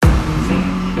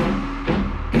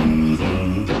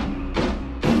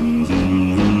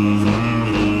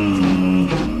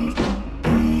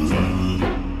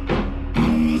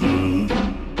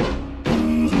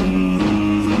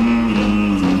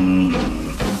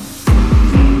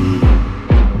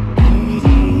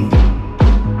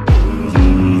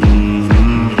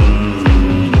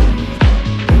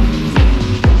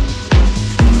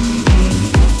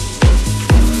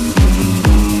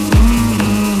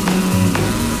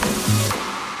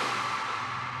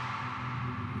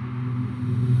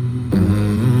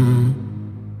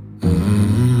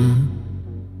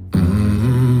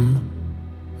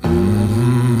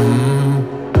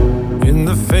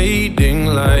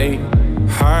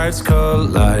hearts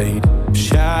collide.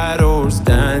 Shadows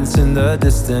dance in the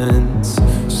distance.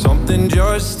 Something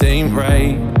just ain't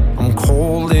right. I'm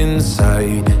cold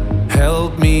inside.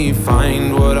 Help me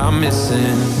find what I'm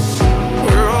missing.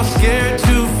 We're all scared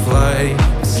to fly,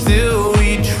 still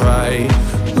we try.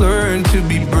 Learn to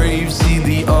be brave, see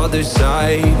the other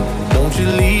side. Won't you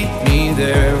lead me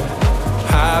there?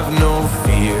 Have no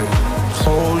fear.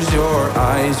 Close your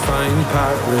eyes, find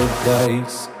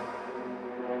paradise.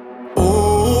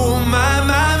 Oh my,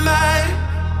 my, my.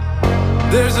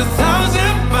 There's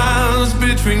 1,000 miles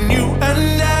between you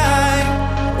and I.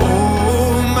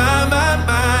 Oh my, my,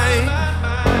 my.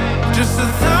 Just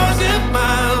 1,000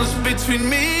 miles between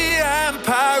me and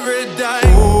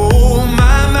paradise. Oh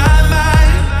my, my, my.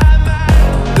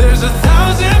 There's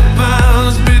 1,000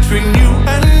 miles between you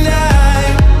and I.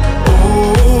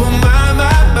 Oh my,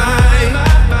 my, my.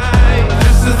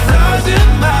 Just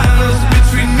 1,000 miles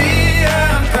between me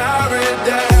and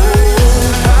paradise.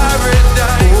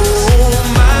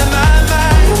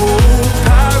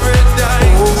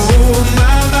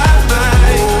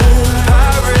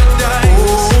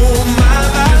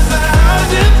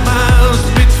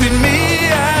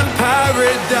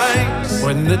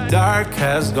 When the dark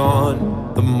has gone,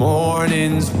 the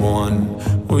morning's won.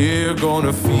 We're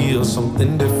gonna feel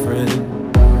something different.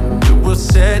 It will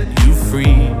set you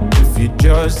free if you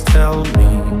just tell me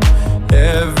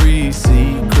every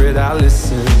secret I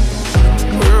listen.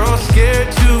 We're all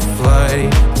scared to fly,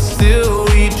 still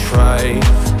we try.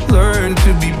 Learn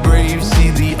to be brave,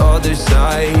 see the other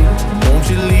side. Won't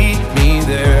you lead me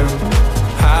there?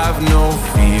 Have no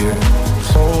fear.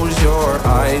 Close your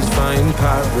eyes, find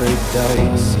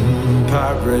paradise,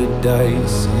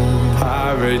 paradise,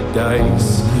 paradise.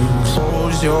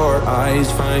 Close your eyes,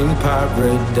 find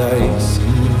paradise,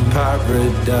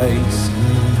 paradise,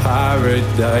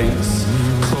 paradise.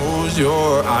 Close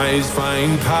your eyes,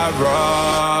 find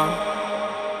para.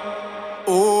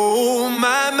 Oh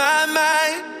my, my,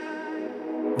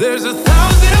 my. There's 1,000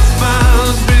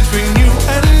 miles between you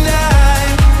and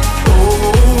I. Oh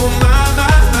my,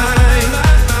 my, my.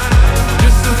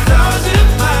 Just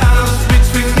 1,000 miles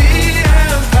between me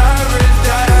and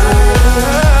paradise.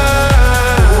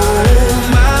 Oh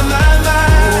my, my, my.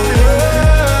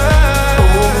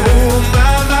 Oh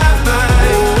my, my, my.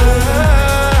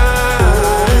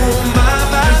 Oh my,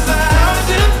 my, my.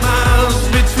 1,000 miles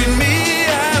between me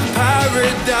and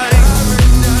paradise.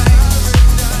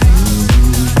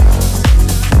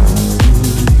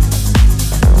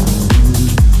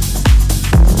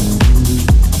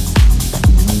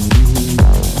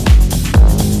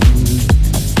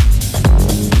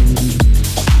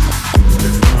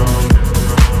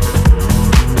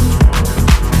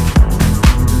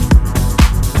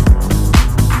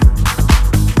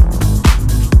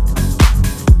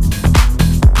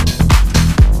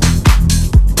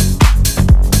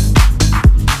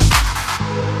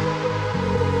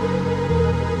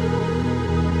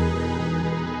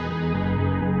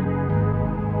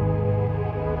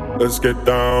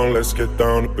 Let's get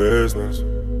down to business.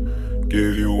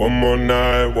 Give you one more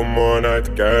night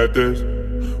to get this.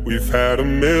 We've had a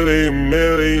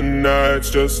million nights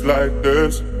just like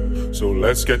this. So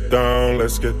let's get down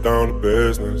to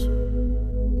business.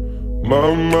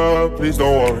 Mama, please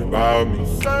don't worry about me,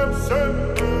 'cause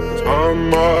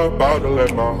I'm about to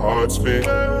let my heart speak.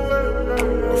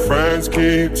 My friends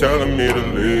keep telling me to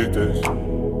leave this.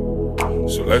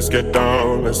 So let's get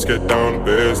down to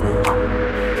business.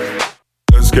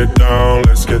 Let's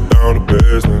get down to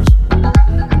business.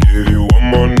 Give you one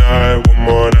more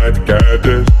night to get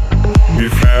this.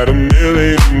 We've had a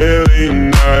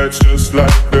million nights just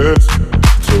like this.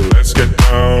 So let's get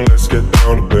down to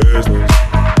business.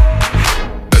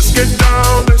 Let's get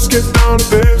down to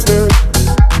business.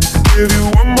 Give you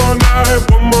one more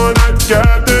night to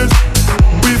get this.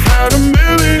 We've had a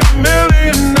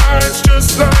million nights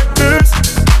just like this.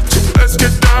 So let's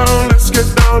get down to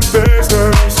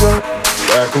business.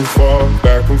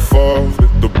 Back and forth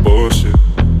with the bullshit.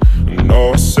 I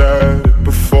know I said it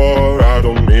before, I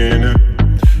don't mean it.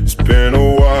 It's been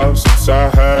a while since I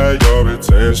had your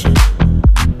attention,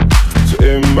 so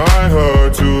it might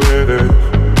hurt to hit it.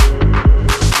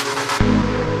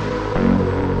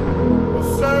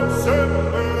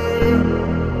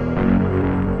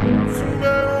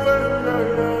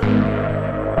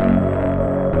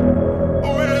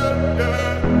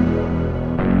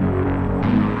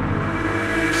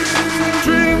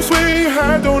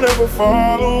 Don't ever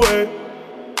fall away.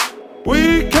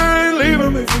 We can't leave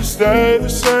them if we stay the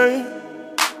same.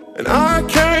 And I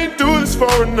can't do this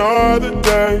for another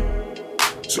day.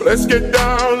 So let's get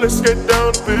down to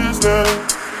business.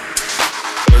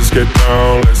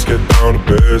 let's get down to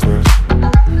business.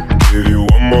 Give you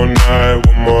one more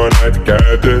night to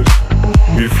get this.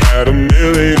 We've had a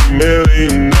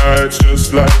million nights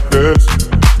just like this.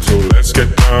 So let's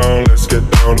get down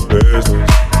to business.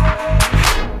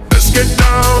 Let's get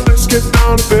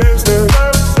down to business.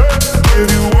 Give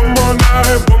you one more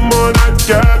night to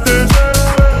get this.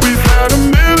 We've had a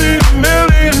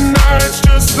million nights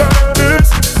just like this.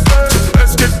 So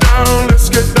let's get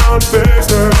down to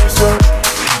business.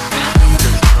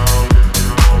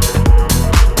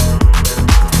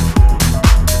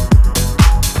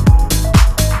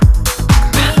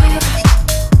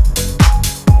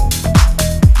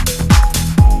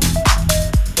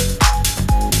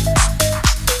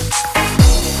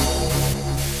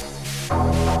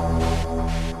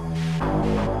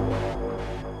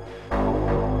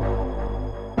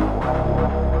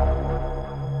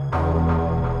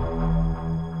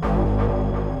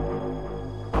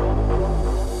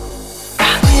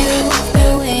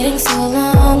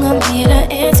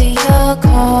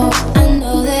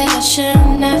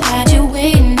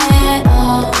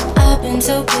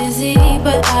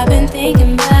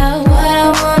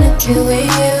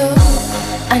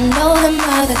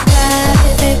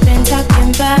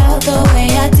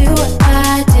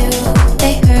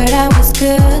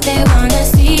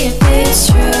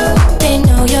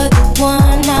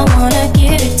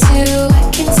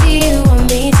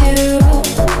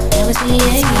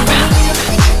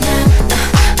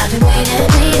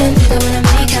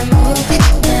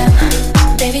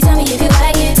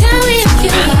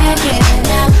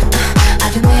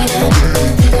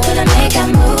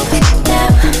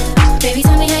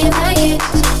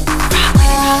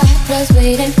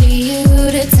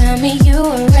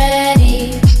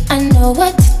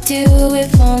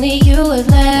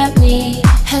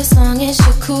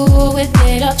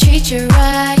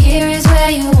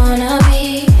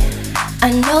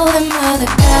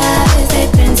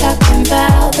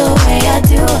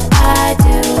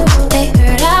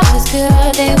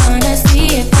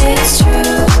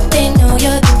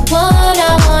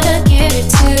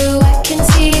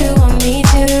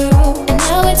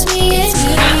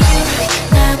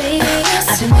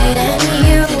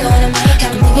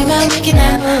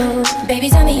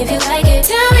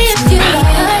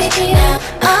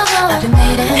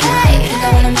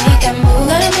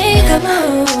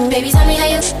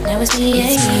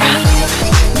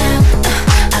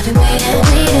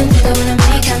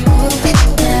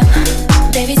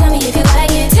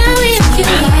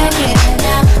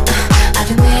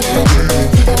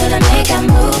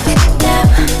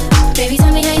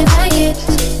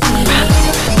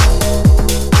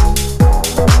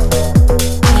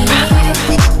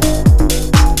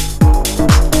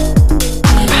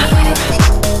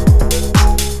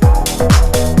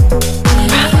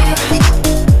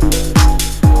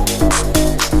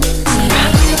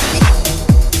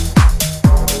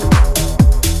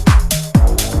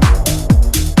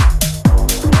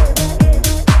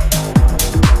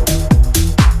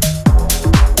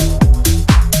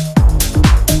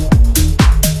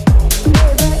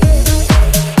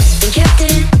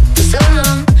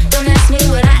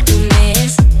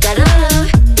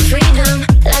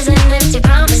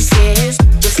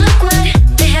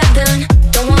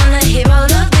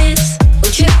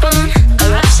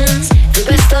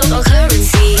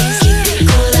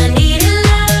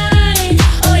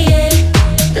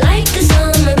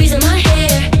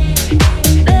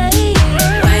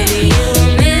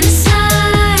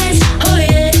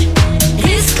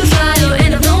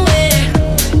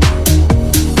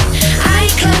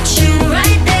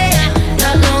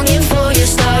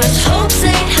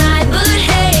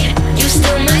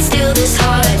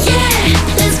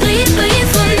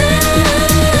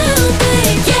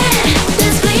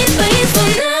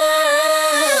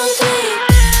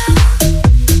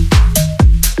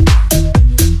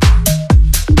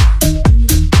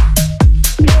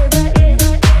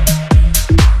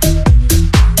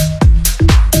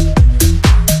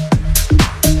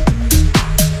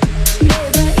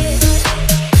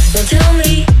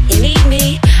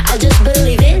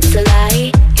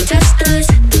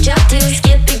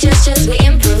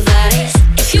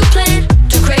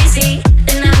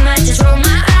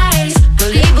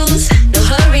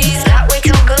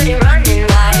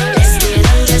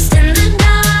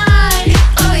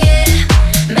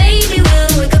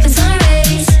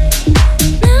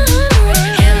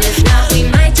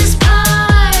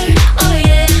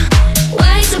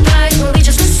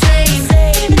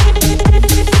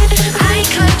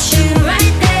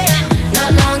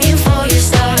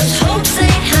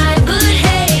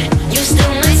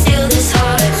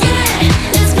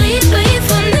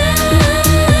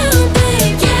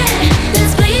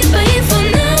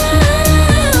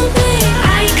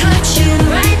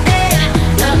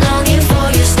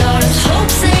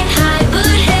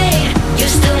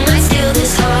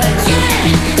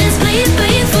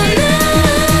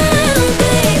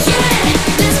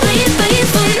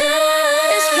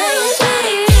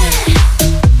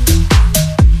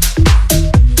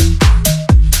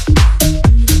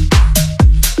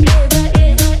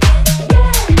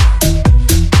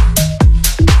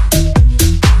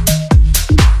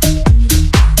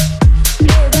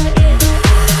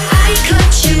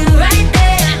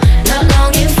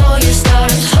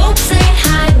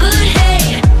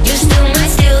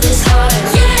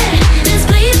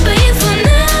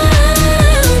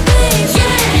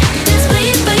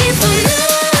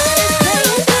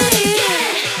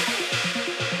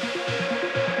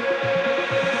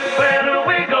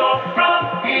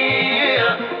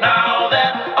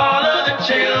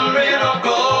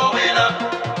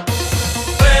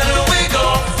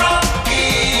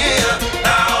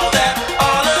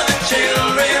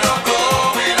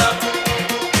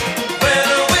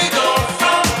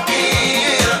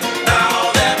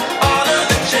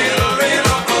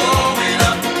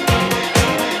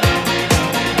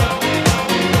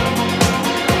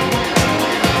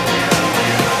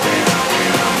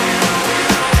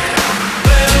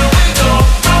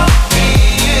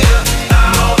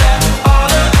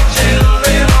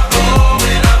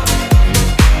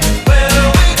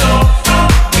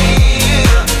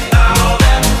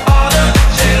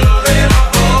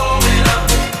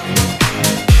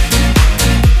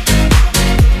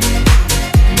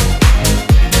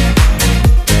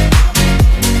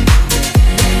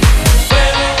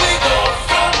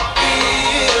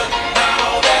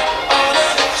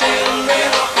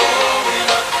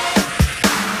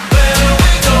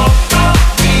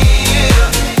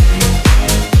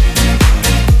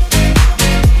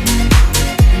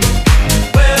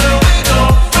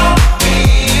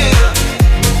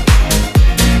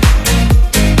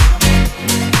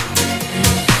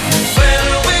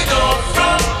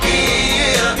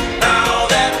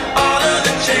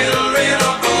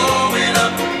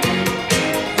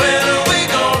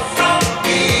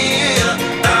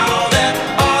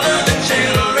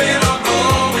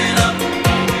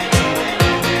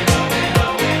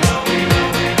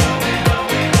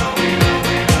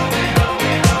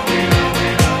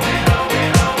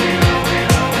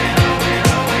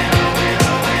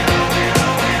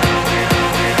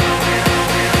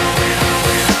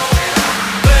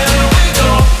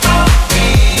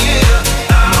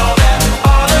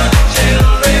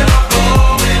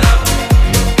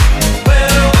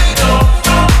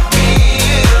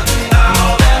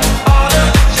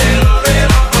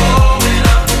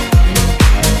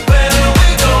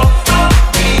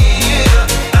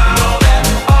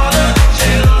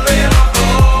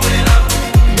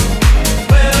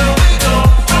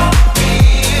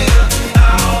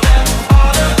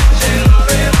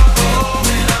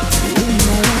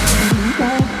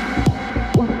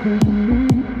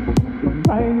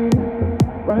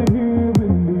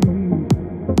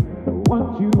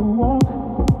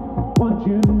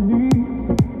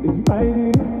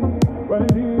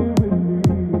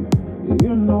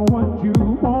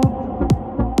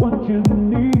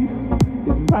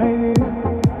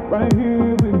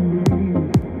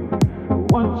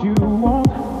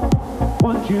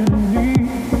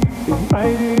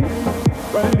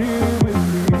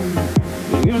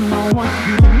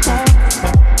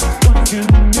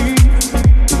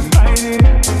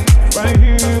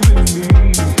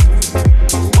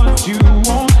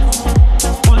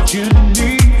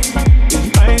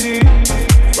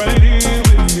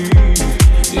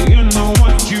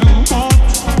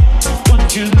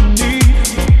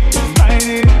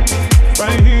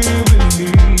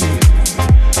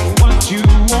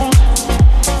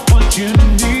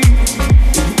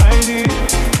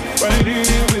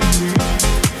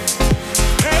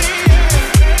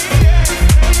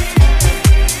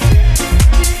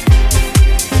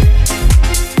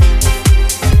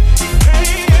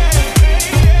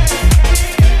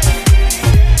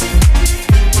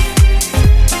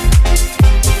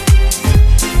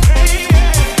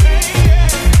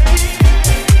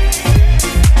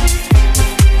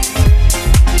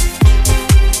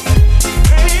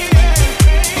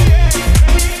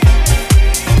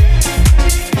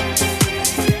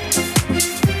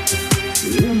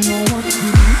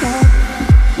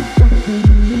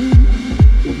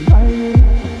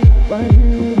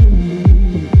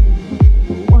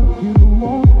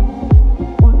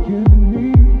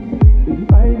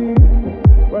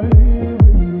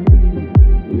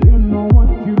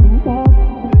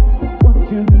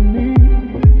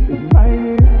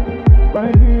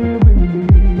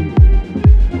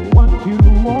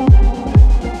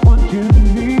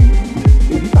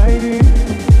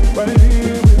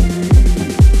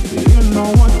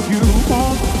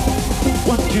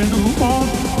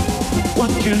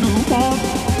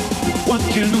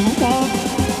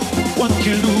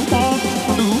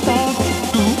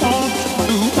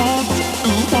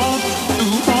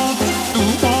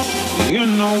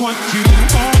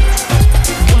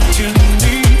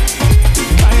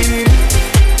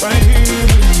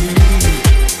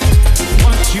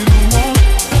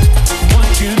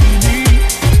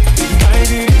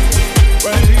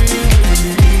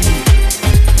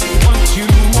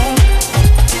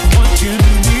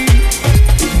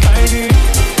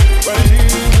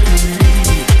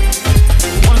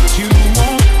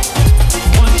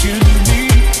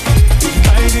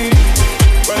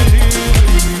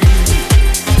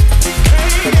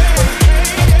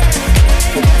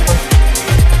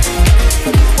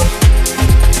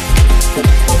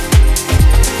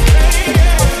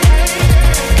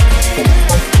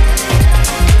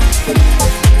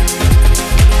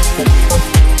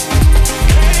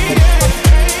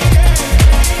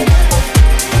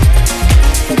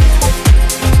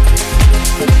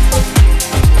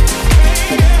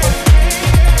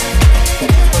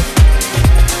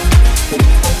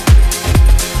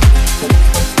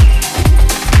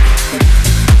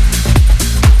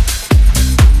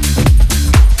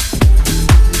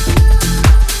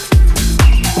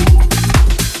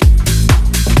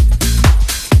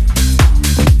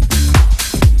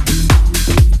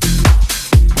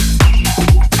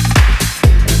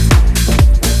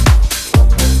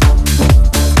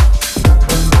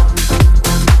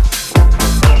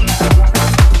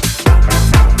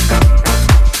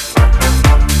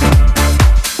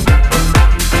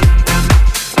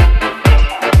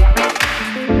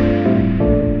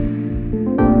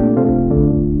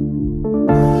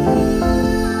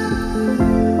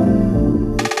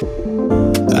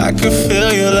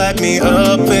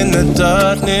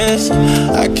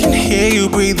 I can hear you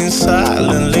breathing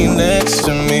silently next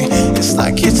to me. It's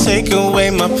like you take away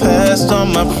my past, all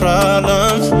my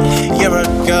problems. Yeah, I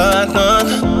got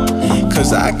none,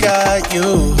 cause I got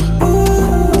you.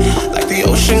 Like the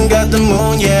ocean got the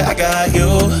moon, yeah, I got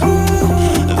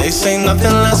you. They say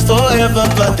nothing lasts forever,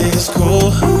 but it's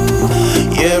cool.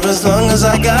 Yeah, as long as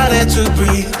I got it to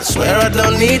breathe, I swear I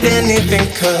don't need anything,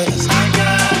 cause I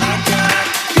got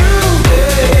you,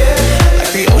 yeah.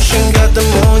 Like the ocean got the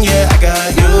moon, yeah, I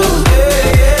got you.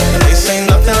 They say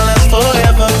nothing lasts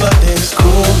forever, but it's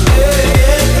cool.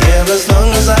 Yeah, as long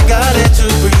as I got it to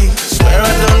breathe, I swear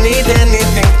I don't need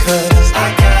anything, cause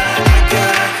I got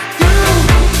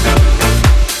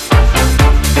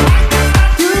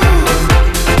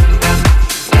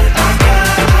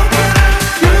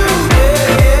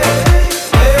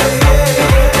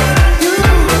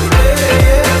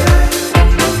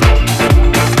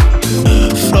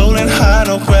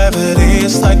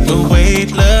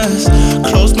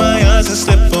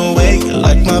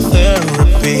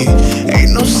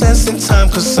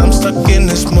cause I'm stuck in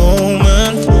this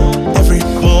moment, every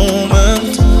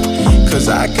moment, cause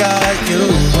I got you.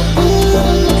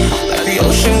 Like the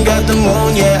ocean got the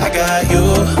moon, yeah, I got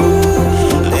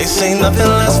you. They say nothing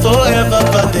lasts forever,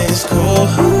 but it's cool.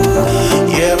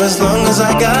 Yeah, as long as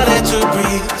I got it to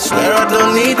breathe, I swear I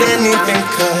don't need anything,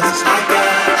 cause I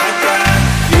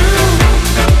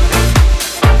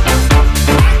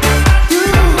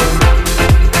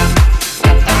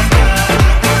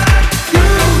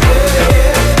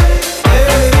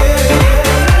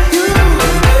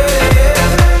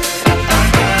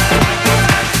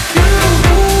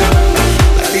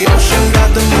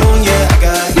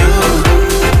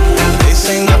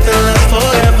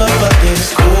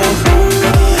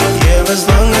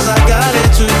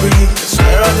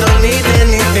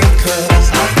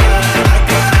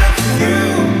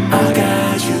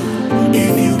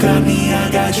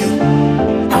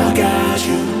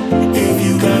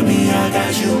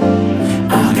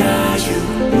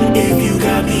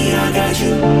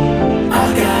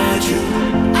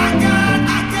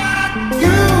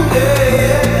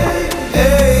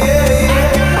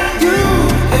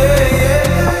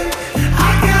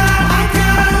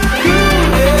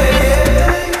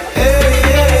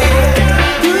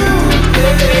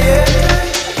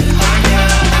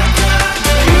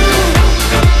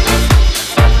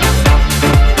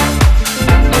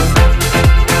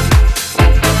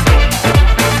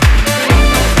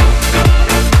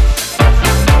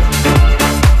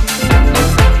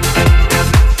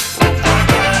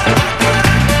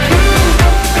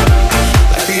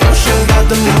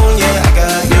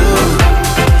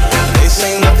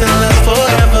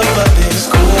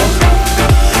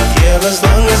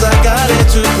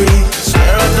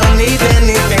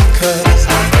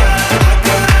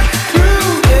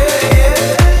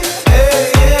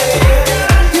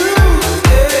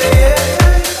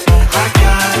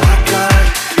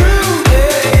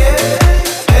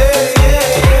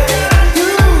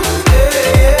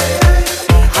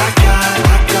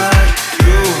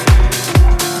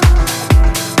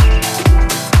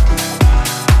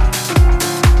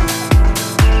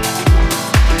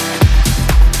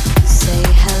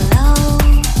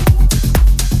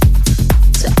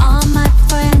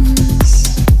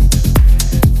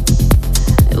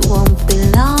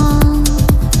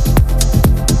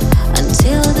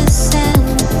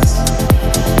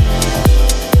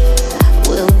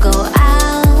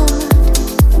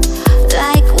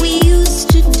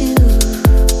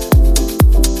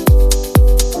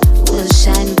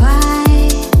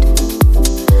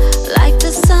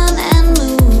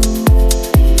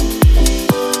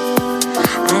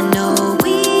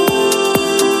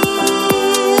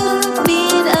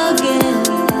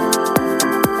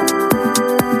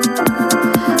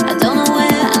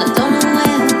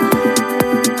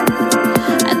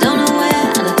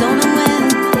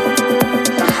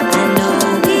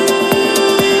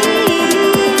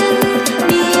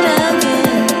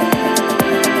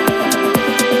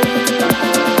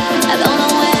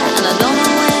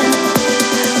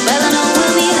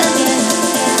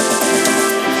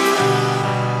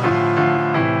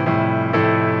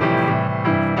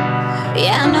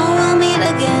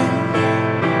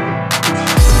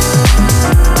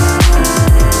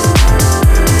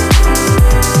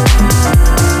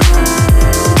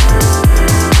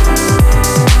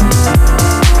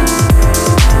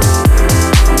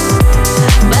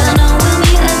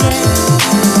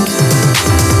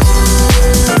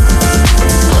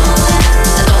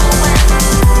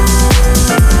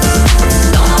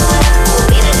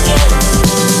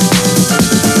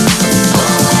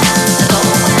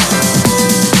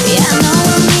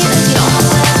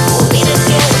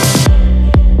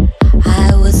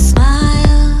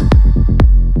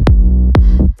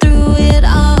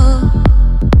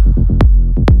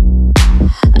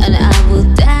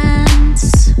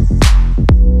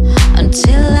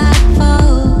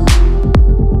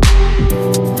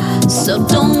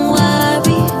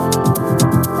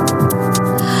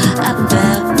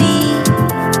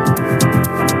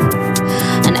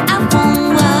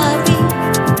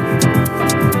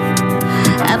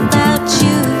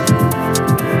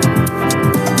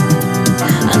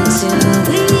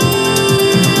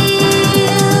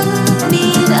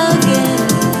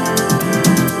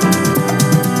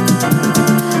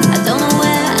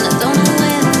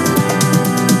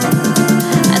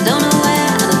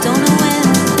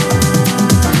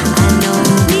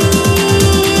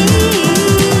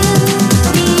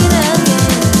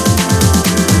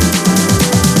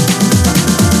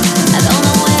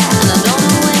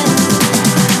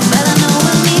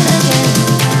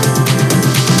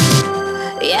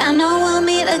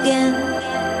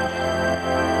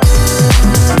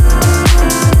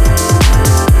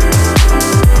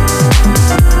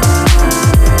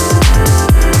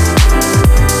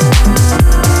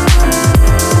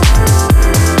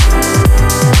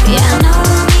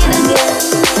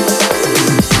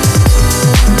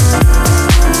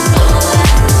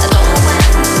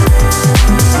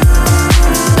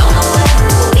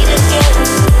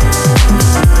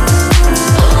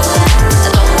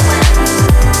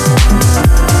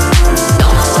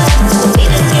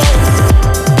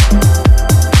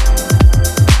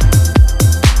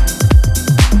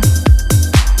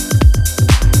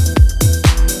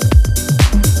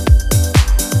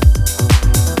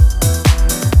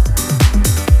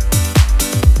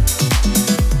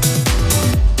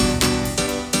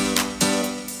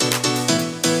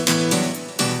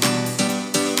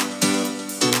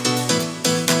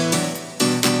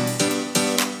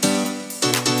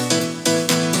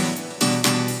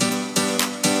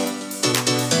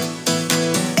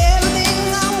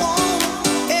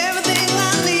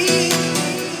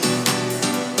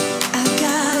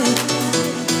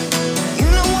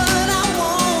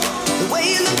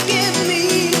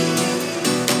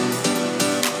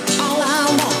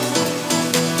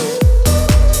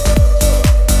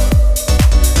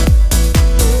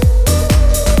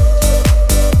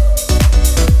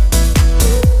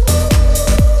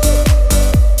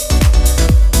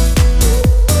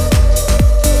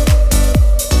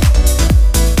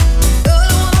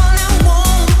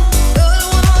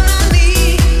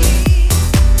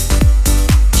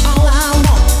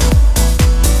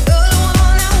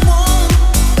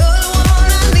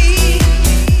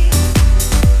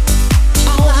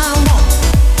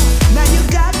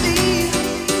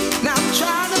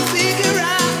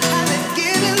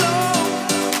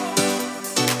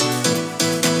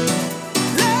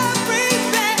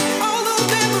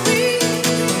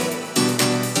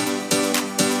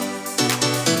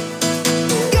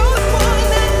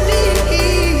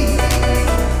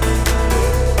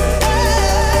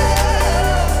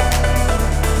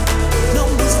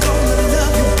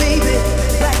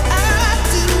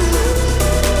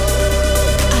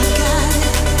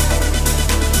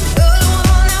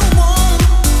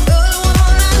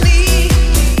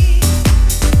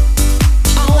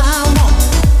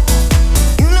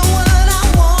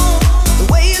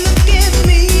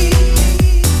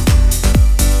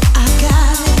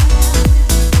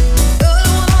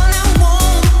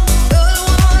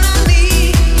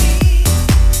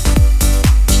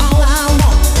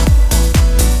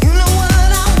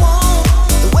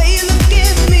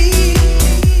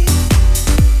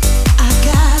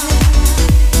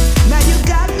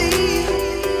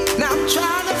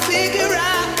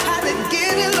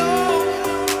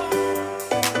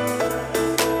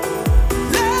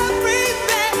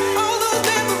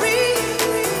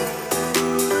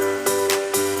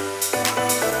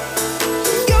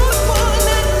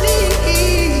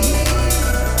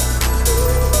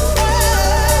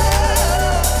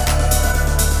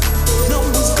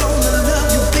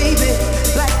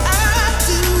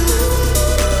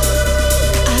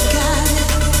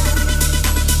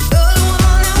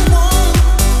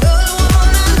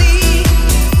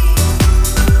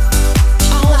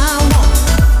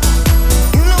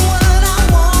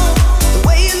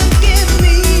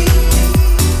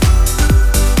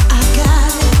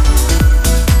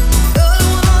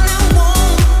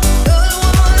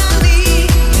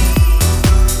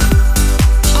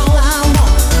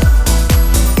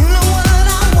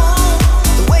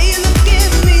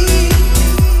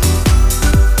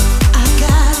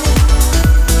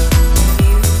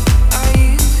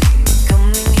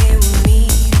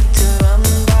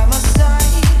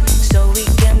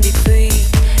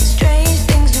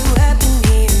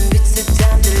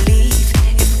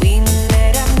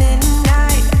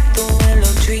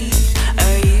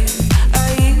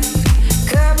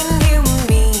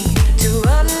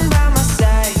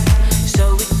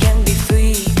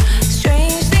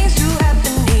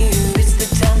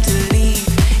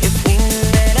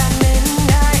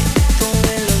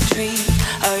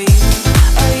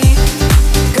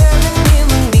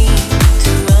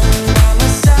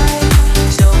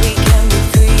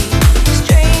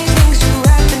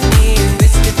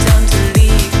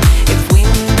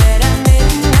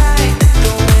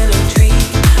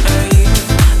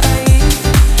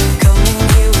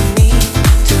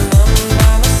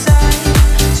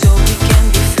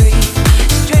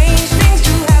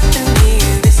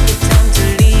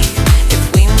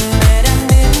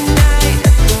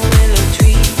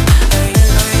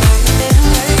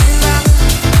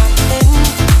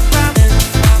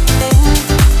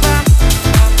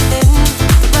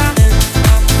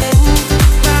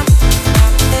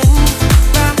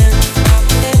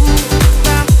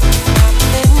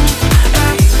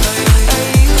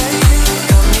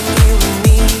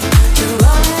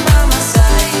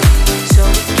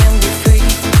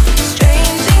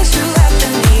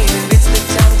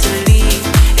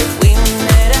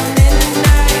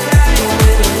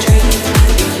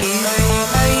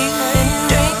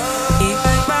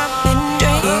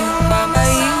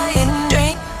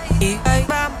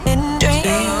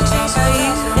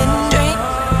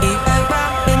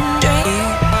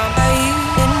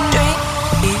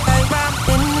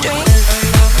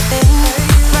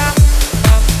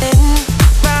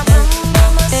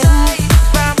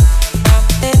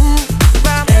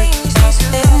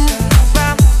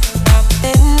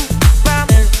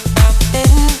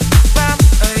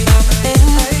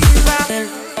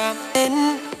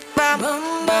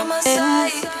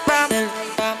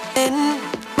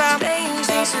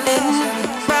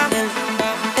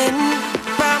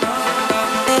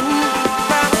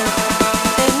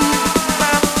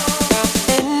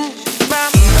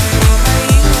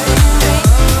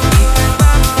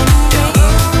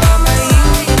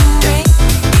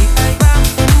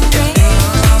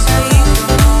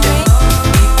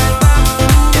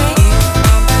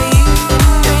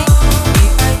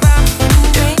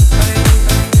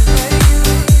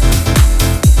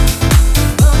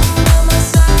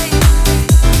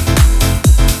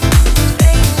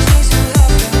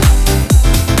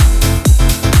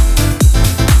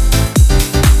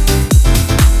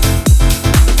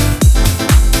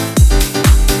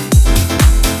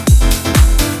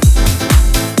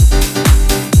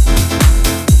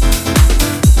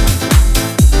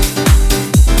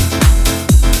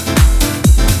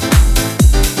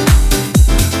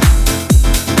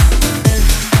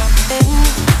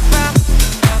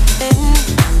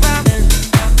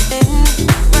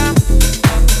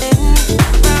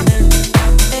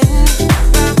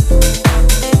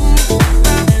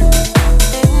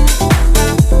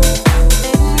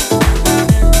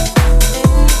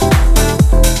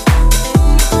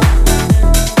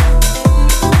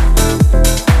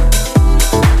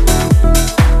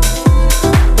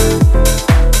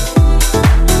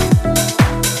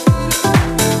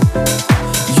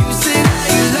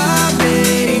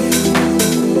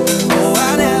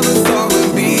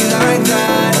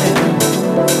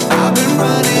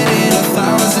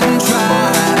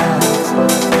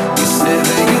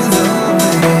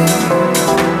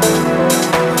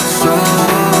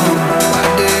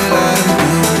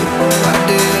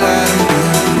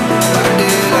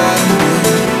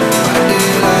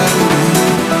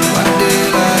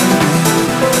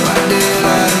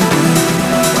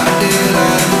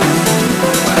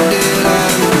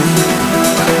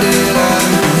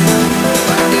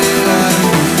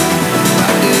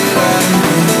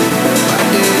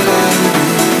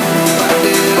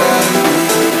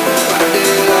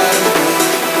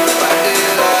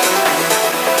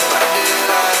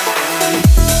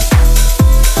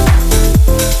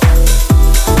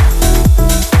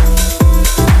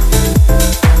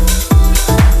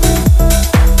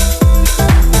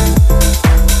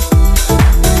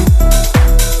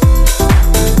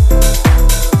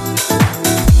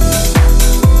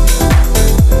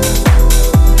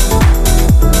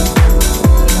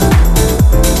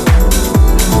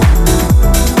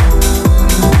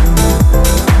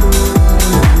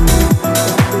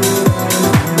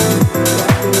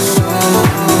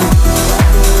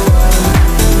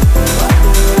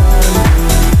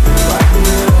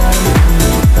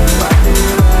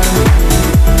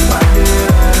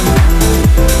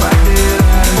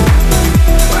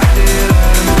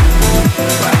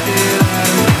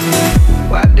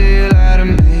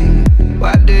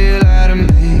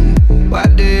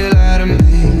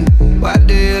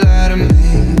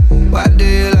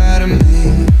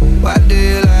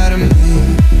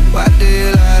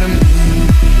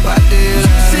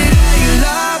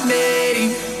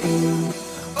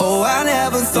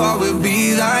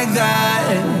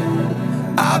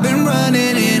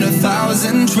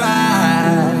 1,000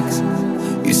 tracks.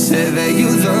 You said that you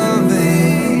love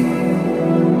me.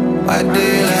 I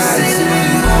did I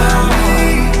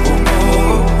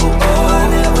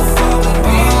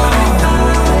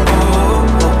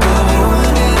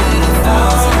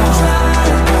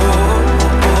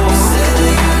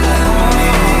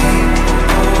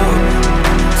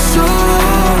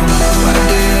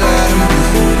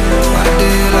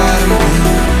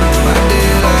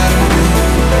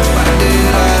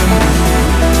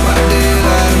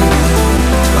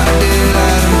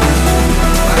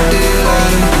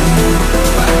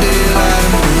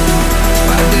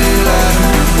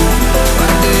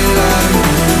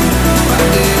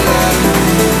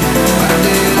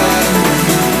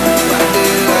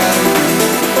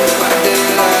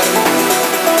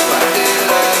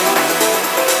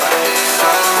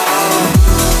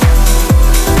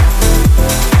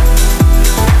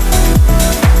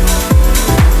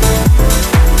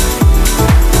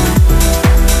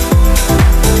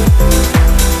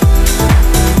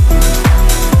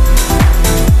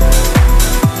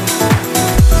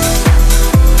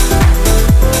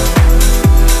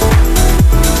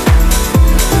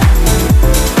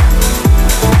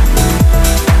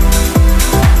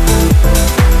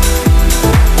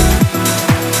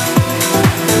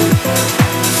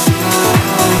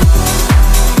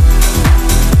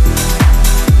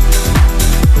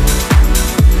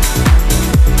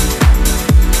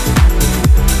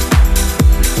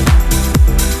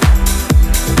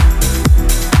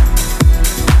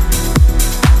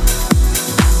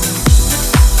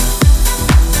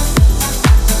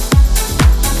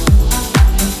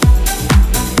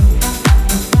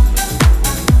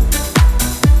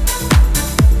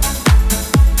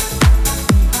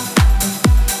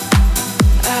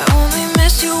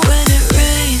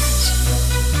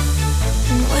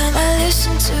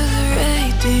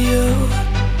to you?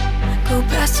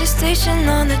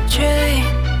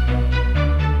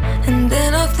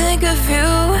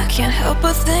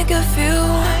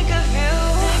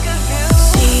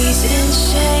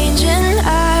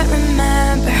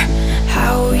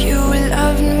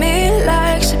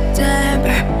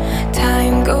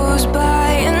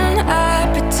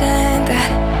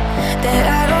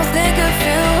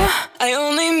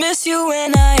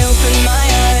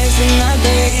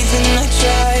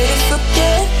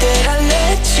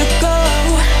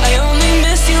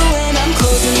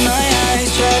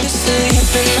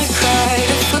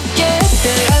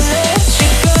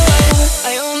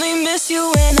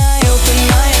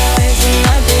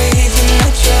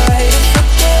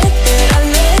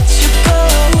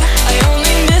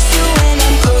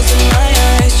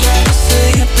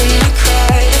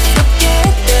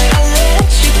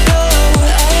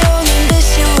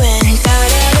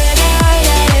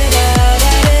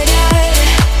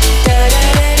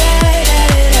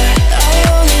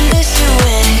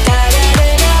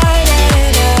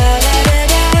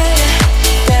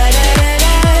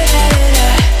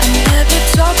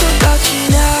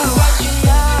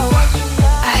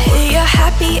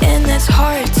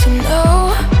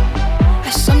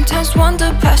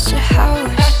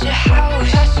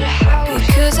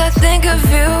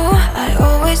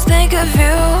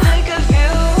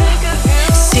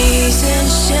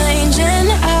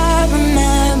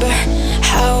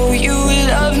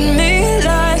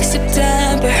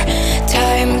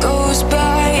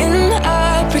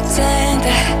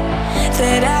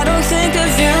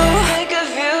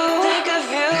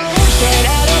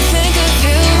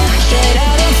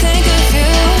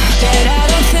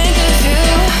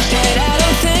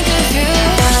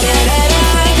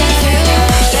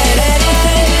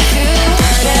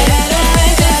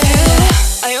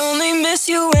 Miss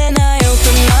you when I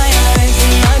open my eyes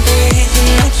and my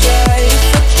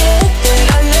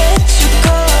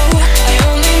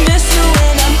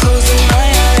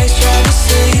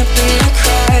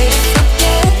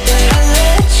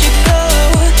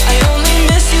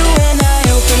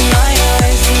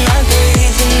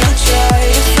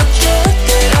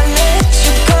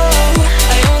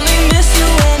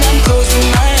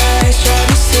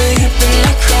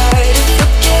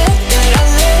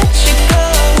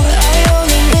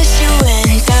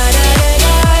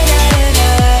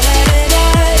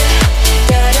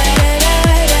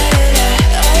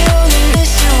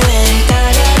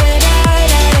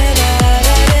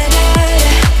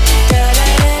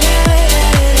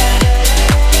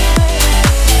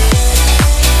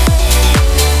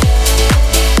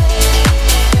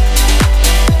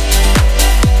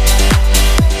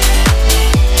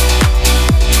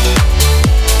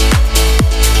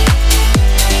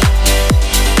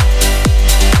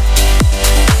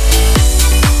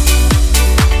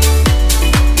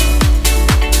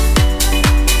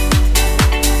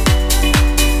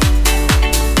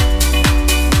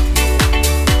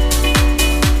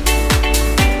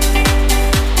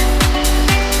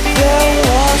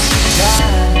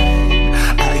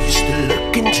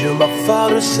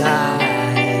father's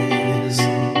eyes.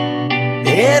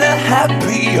 In a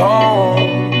happy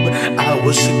home, I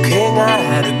was a king, I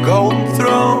had a golden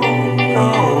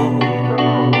throne.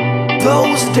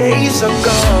 Those days are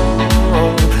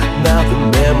gone.